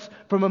keep us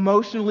from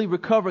emotionally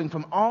recovering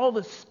from all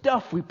the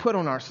stuff we put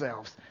on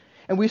ourselves.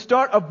 And we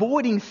start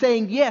avoiding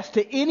saying yes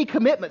to any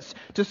commitments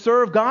to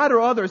serve God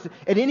or others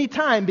at any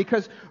time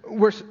because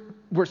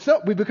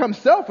we become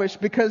selfish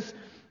because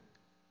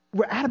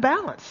we're out of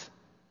balance.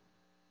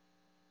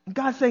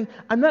 God's saying,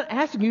 I'm not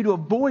asking you to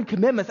avoid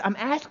commitments. I'm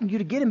asking you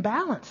to get in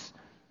balance.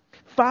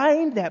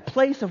 Find that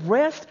place of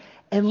rest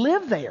and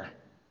live there.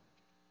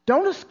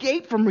 Don't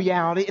escape from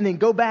reality and then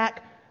go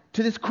back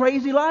to this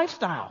crazy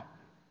lifestyle.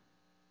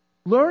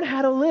 Learn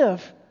how to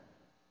live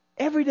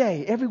every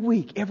day, every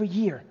week, every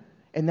year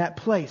in that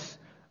place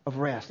of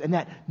rest and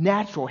that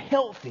natural,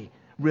 healthy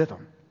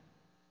rhythm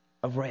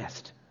of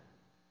rest.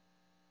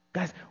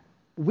 Guys,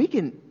 we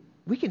can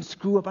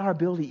screw up our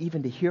ability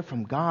even to hear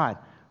from God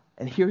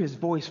and hear His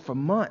voice for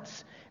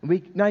months, and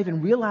we not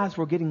even realize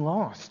we're getting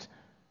lost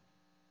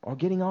or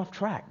getting off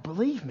track.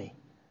 Believe me,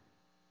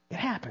 it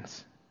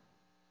happens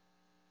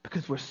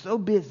because we're so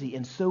busy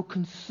and so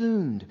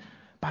consumed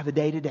by the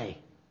day-to-day.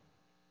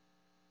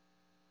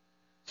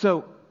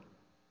 So,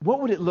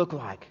 what would it look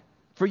like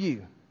for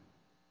you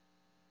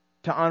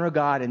to honor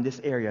God in this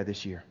area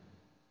this year?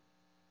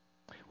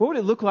 What would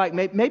it look like?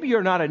 Maybe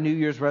you're not a New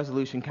Year's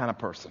resolution kind of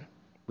person,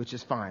 which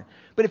is fine.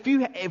 But if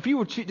you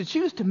were to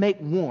choose to make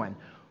one,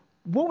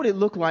 what would it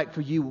look like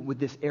for you with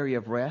this area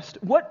of rest?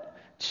 What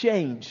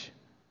change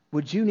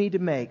would you need to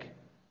make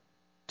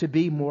to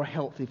be more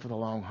healthy for the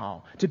long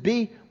haul? To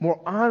be more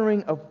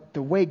honoring of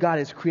the way God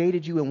has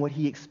created you and what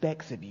He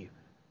expects of you?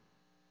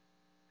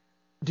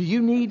 Do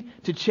you need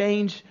to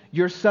change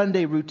your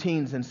Sunday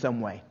routines in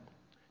some way?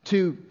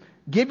 To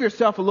give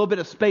yourself a little bit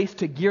of space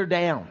to gear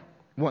down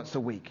once a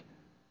week?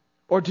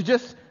 Or to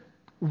just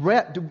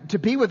to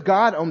be with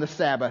God on the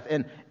Sabbath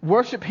and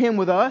worship Him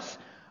with us,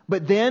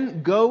 but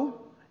then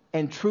go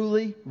and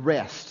truly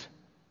rest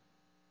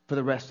for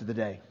the rest of the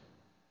day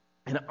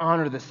and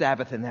honor the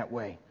Sabbath in that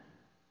way.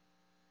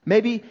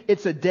 Maybe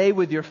it's a day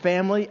with your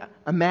family.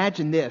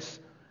 Imagine this.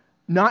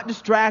 Not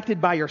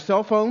distracted by your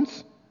cell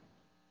phones,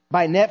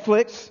 by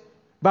Netflix,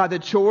 by the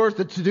chores,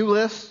 the to-do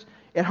lists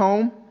at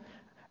home.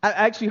 I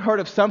actually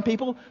heard of some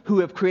people who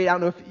have created, I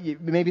don't know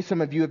if maybe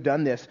some of you have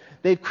done this,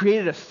 they've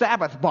created a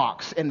Sabbath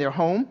box in their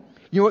home.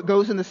 You know what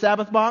goes in the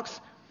Sabbath box?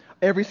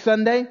 Every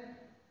Sunday,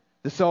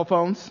 the cell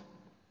phones,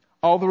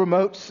 all the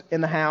remotes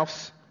in the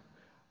house,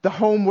 the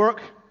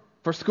homework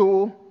for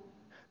school,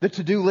 the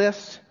to-do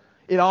list.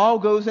 It all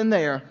goes in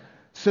there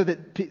so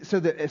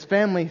that as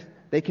families,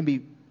 they can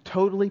be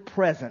totally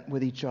present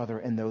with each other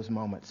in those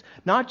moments.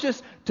 Not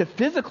just to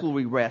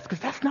physically rest, because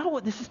that's not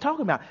what this is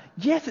talking about.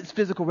 Yes, it's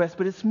physical rest,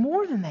 but it's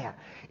more than that.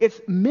 It's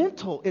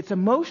mental, it's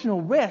emotional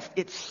rest.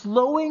 It's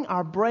slowing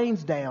our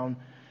brains down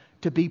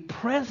to be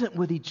present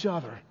with each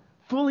other,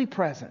 fully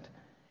present,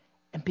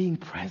 and being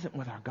present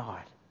with our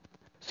God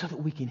so that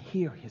we can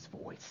hear His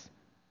voice.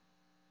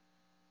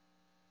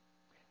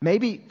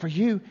 Maybe for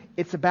you,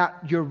 it's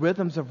about your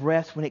rhythms of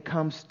rest when it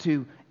comes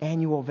to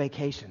annual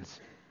vacations.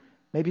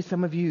 Maybe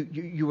some of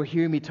you were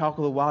hearing me talk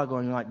a little while ago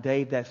and you're like,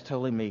 Dave, that's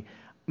totally me.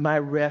 My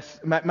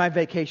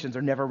vacations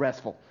are never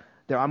restful.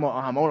 I'm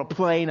on a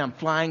plane, I'm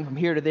flying from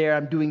here to there,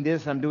 I'm doing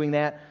this, I'm doing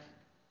that.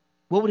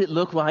 What would it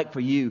look like for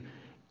you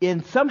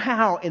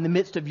somehow in the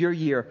midst of your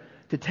year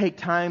to take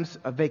times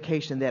of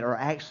vacation that are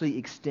actually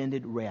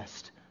extended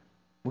rest,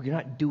 where you're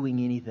not doing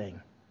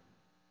anything?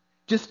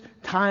 Just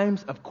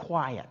times of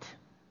quiet.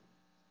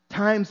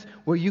 Times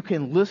where you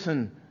can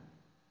listen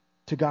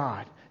to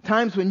God.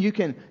 Times when you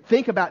can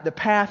think about the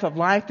path of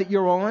life that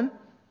you're on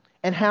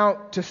and how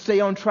to stay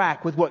on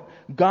track with what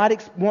God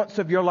wants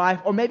of your life,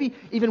 or maybe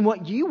even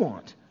what you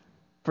want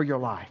for your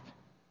life.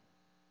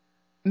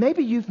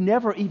 Maybe you've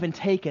never even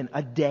taken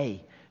a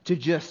day to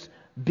just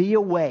be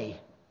away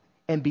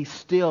and be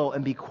still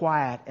and be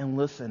quiet and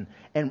listen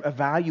and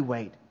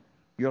evaluate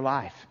your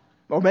life.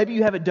 Or maybe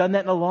you haven't done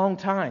that in a long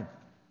time.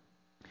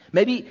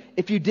 Maybe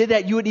if you did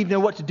that, you wouldn't even know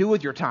what to do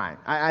with your time.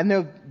 I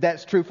know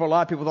that's true for a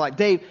lot of people. They're like,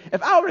 Dave,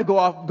 if I were to go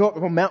up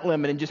on Mount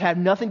Lemmon and just have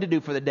nothing to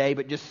do for the day,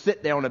 but just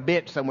sit there on a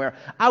bench somewhere,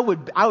 I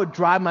would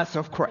drive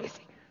myself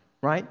crazy,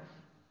 right?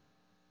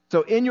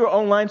 So in your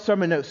online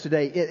sermon notes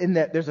today, in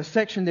that there's a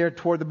section there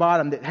toward the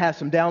bottom that has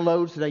some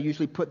downloads that I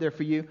usually put there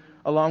for you,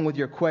 along with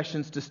your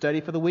questions to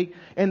study for the week.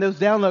 And those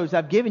downloads,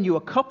 I've given you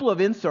a couple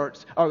of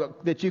inserts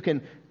that you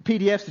can,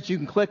 PDFs that you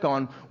can click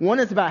on. One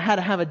is about how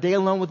to have a day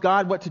alone with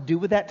God, what to do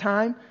with that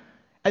time.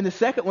 And the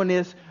second one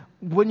is,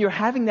 when you're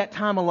having that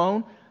time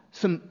alone,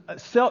 some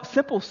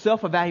simple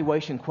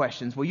self-evaluation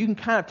questions where you can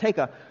kind of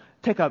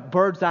take a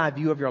bird's eye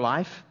view of your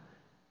life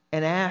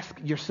and ask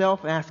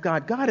yourself and ask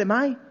God, am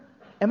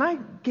I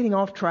getting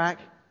off track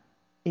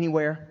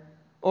anywhere?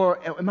 Or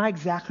am I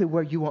exactly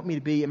where you want me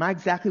to be? Am I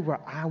exactly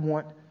where I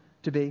want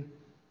to be?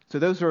 So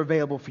those are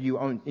available for you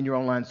in your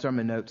online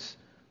sermon notes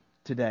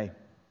today.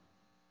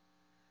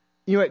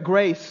 You know, at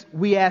Grace,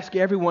 we ask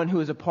everyone who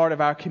is a part of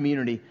our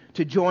community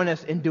to join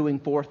us in doing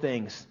 4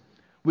 things.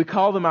 We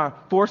call them our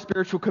 4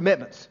 spiritual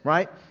commitments,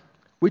 right?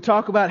 We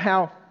talk about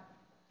how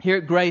here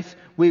at Grace,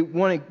 we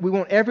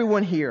want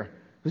everyone here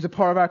who's a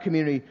part of our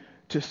community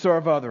to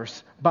serve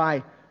others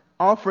by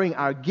offering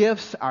our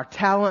gifts, our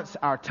talents,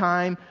 our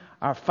time,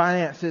 our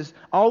finances,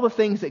 all the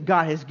things that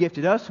God has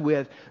gifted us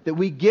with, that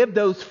we give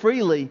those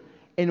freely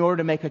in order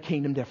to make a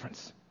kingdom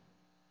difference.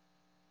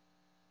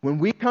 When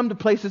we come to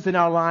places in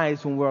our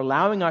lives when we're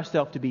allowing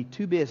ourselves to be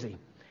too busy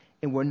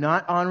and we're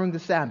not honoring the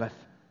Sabbath,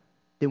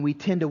 then we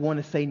tend to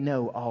want to say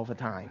no all the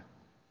time.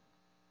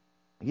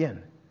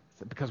 Again,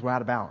 it's because we're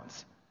out of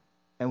balance.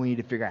 And we need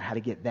to figure out how to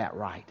get that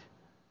right.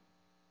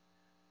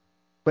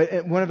 But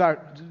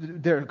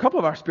there are a couple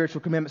of our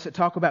spiritual commitments that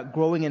talk about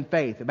growing in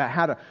faith,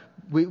 about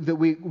that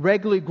we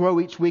regularly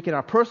grow each week in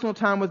our personal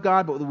time with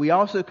God, but that we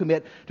also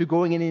commit to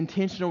growing in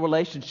intentional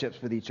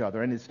relationships with each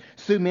other. And as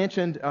Sue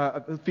mentioned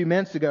a few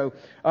minutes ago,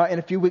 in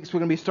a few weeks we're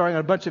going to be starting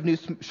a bunch of new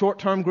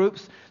short-term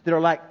groups that are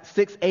like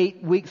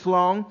 6-8 weeks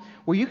long,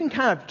 where you can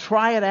kind of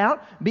try it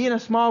out, be in a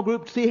small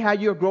group, see how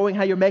you're growing,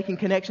 how you're making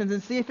connections,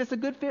 and see if it's a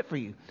good fit for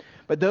you.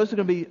 But those are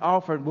going to be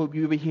offered.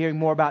 You'll be hearing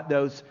more about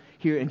those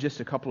here in just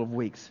a couple of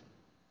weeks.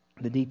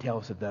 The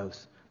details of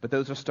those. But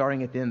those are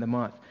starting at the end of the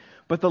month.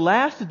 But the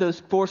last of those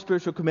 4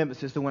 spiritual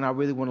commitments is the one I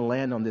really want to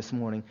land on this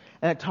morning.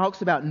 And it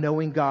talks about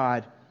knowing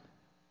God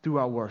through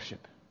our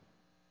worship.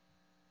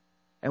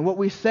 And what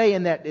we say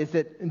in that is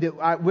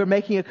that we're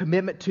making a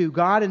commitment to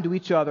God and to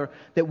each other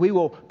that we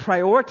will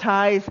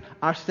prioritize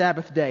our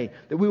Sabbath day.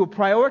 That we will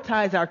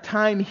prioritize our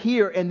time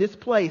here in this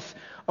place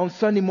on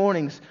Sunday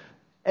mornings.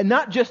 And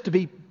not just to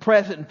be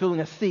present and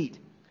filling a seat,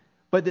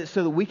 but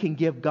so that we can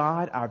give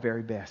God our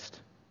very best.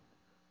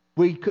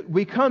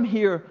 We come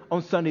here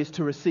on Sundays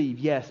to receive,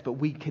 yes, but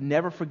we can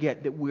never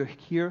forget that we're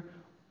here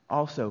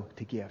also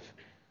to give.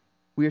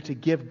 We are to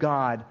give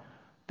God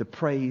the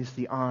praise,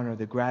 the honor,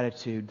 the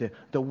gratitude,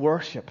 the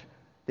worship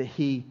that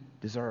He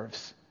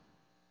deserves.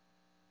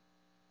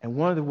 And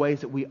one of the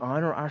ways that we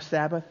honor our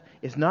Sabbath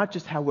is not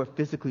just how we're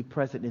physically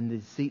present in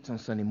these seats on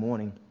Sunday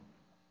morning,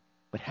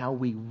 but how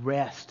we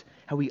rest,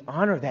 how we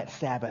honor that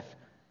Sabbath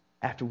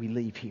after we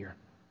leave here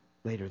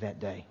later that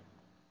day.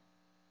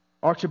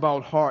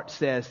 Archibald Hart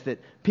says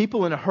that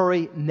people in a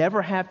hurry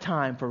never have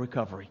time for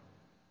recovery.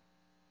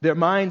 Their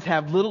minds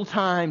have little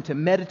time to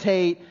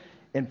meditate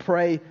and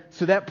pray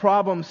so that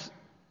problems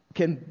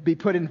can be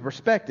put into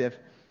perspective.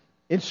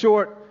 In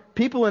short,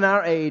 people in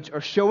our age are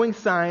showing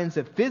signs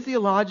of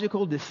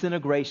physiological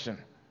disintegration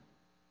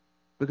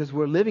because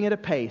we're living at a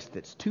pace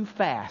that's too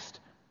fast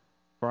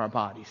for our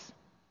bodies.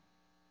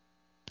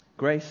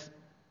 Grace,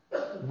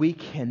 we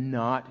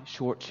cannot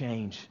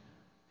shortchange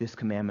this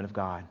commandment of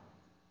God.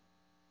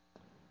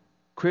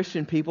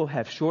 Christian people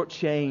have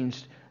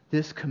shortchanged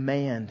this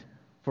command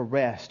for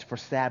rest, for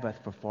Sabbath,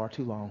 for far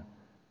too long.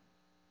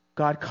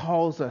 God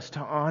calls us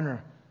to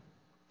honor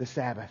the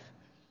Sabbath.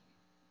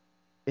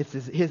 It's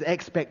His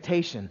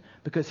expectation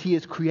because He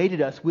has created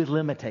us with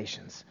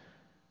limitations.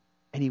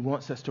 And He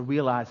wants us to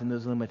realize in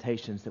those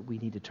limitations that we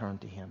need to turn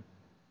to Him.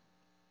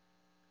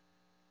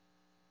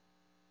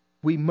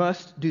 We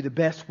must do the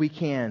best we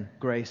can,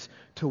 Grace,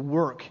 to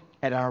work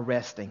at our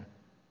resting.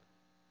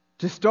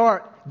 To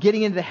start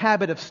getting into the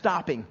habit of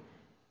stopping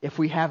if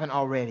we haven't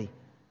already.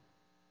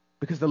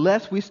 Because the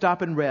less we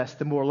stop and rest,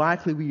 the more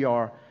likely we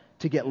are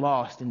to get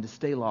lost and to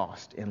stay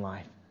lost in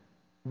life.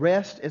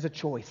 Rest is a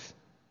choice.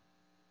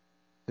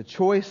 The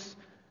choice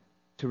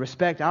to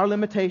respect our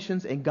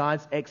limitations and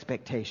God's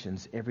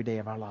expectations every day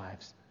of our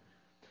lives.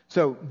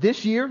 So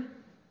this year,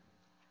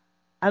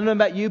 I don't know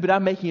about you, but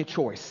I'm making a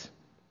choice.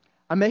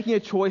 I'm making a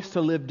choice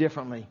to live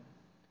differently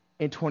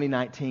in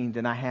 2019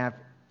 than I have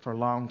for a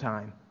long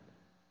time.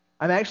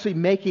 I'm actually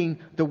making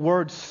the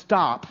word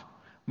stop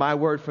my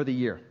word for the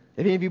year.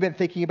 Have any of you been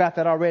thinking about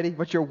that already?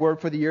 What your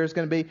word for the year is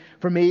going to be?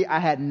 For me, I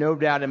had no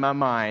doubt in my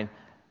mind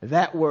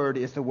that word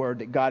is the word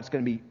that God's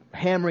going to be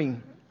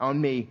hammering on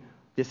me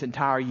this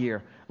entire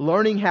year.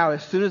 Learning how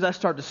as soon as I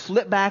start to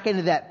slip back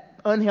into that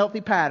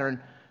unhealthy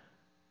pattern,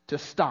 to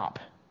stop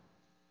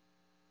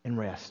and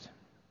rest.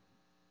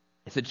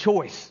 It's a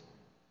choice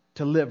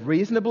to live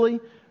reasonably,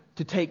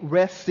 to take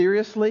rest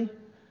seriously,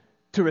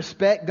 to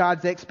respect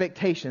God's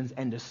expectations,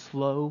 and to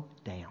slow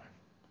down.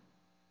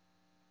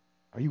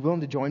 Are you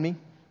willing to join me?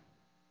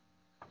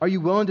 Are you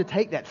willing to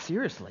take that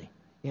seriously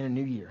in a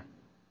new year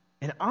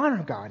and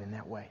honor God in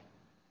that way?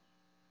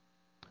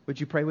 Would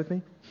you pray with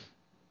me?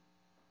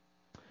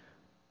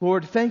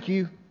 Lord, thank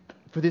you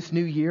for this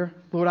new year.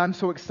 Lord, I'm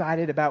so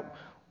excited about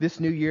this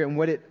new year and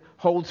what it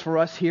holds for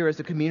us here as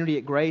a community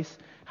at Grace,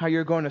 how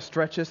you're going to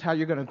stretch us, how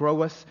you're going to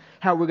grow us,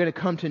 how we're going to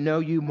come to know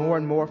you more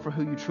and more for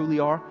who you truly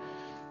are.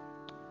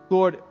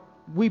 Lord,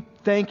 we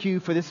thank you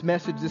for this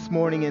message this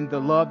morning and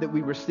the love that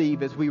we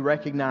receive as we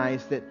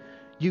recognize that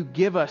you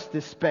give us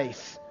this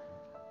space,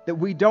 that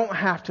we don't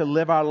have to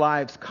live our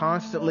lives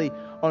constantly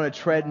on a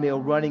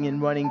treadmill, running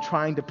and running,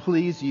 trying to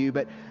please you.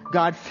 But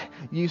God,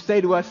 you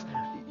say to us,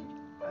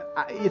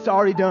 it's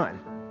already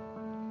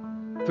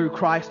done through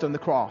Christ on the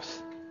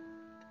cross.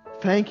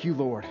 Thank you,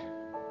 Lord,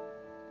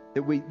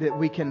 that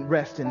we can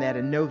rest in that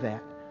and know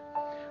that.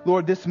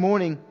 Lord, this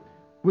morning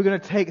we're going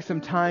to take some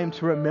time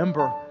to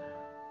remember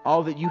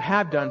all that you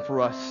have done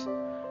for us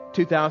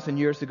 2,000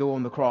 years ago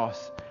on the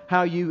cross.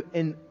 How you,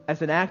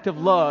 as an act of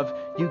love,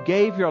 you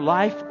gave your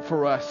life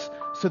for us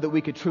so that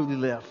we could truly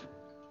live.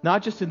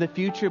 Not just in the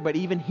future, but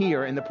even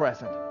here in the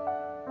present.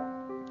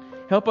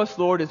 Help us,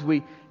 Lord, as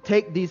we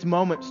take these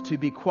moments to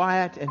be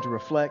quiet and to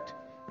reflect,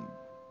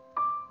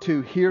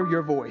 to hear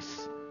your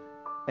voice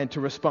and to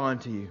respond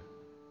to you.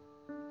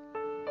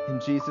 In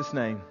Jesus'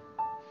 name,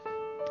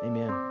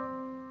 amen.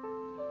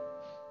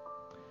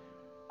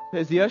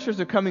 As the ushers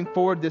are coming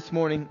forward this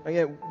morning,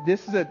 again,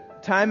 this is a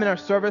time in our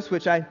service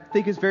which I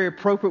think is very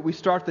appropriate. We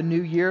start the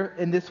new year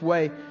in this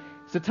way.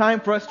 It's a time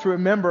for us to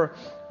remember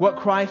what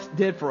Christ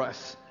did for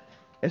us.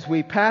 As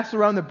we pass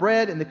around the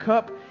bread and the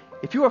cup,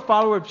 if you're a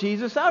follower of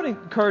Jesus, I would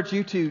encourage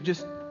you to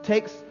just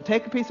take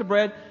a piece of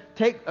bread,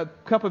 take a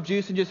cup of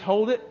juice and just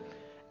hold it,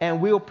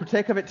 and we'll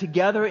partake of it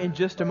together in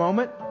just a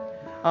moment.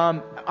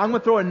 I'm going to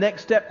throw a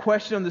next step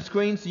question on the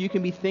screen so you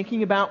can be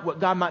thinking about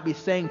what God might be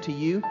saying to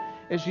you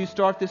as you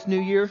start this new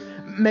year.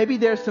 Maybe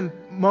there's some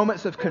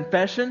moments of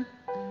confession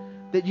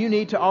that you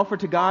need to offer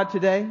to God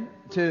today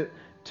to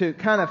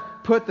kind of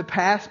put the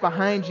past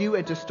behind you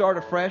and to start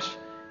afresh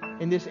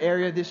in this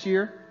area this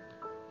year.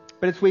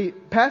 But as we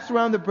pass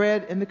around the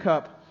bread and the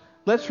cup,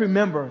 let's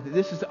remember that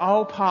this is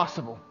all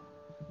possible,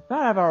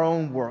 not out of our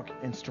own work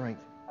and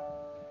strength,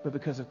 but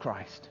because of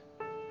Christ.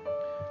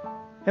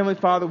 Heavenly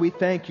Father, we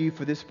thank you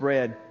for this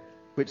bread,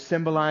 which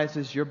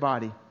symbolizes your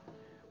body,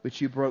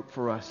 which you broke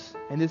for us,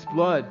 and this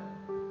blood,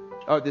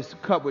 or this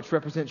cup, which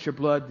represents your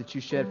blood that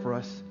you shed for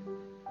us.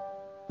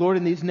 Lord,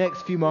 in these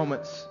next few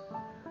moments,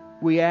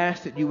 we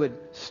ask that you would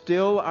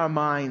still our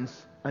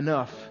minds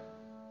enough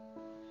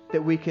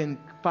that we can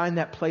find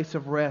that place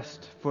of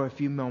rest for a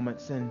few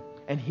moments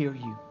and hear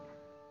you.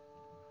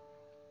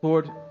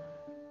 Lord,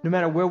 no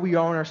matter where we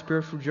are on our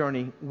spiritual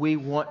journey, we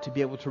want to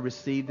be able to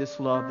receive this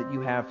love that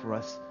you have for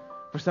us.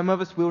 For some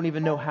of us, we don't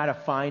even know how to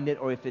find it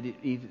or if it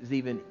is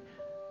even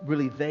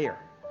really there.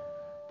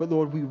 But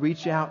Lord, we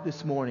reach out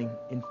this morning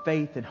in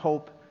faith and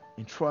hope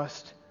and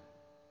trust,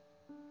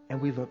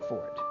 and we look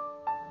for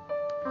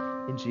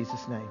it. In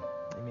Jesus' name,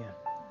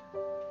 amen.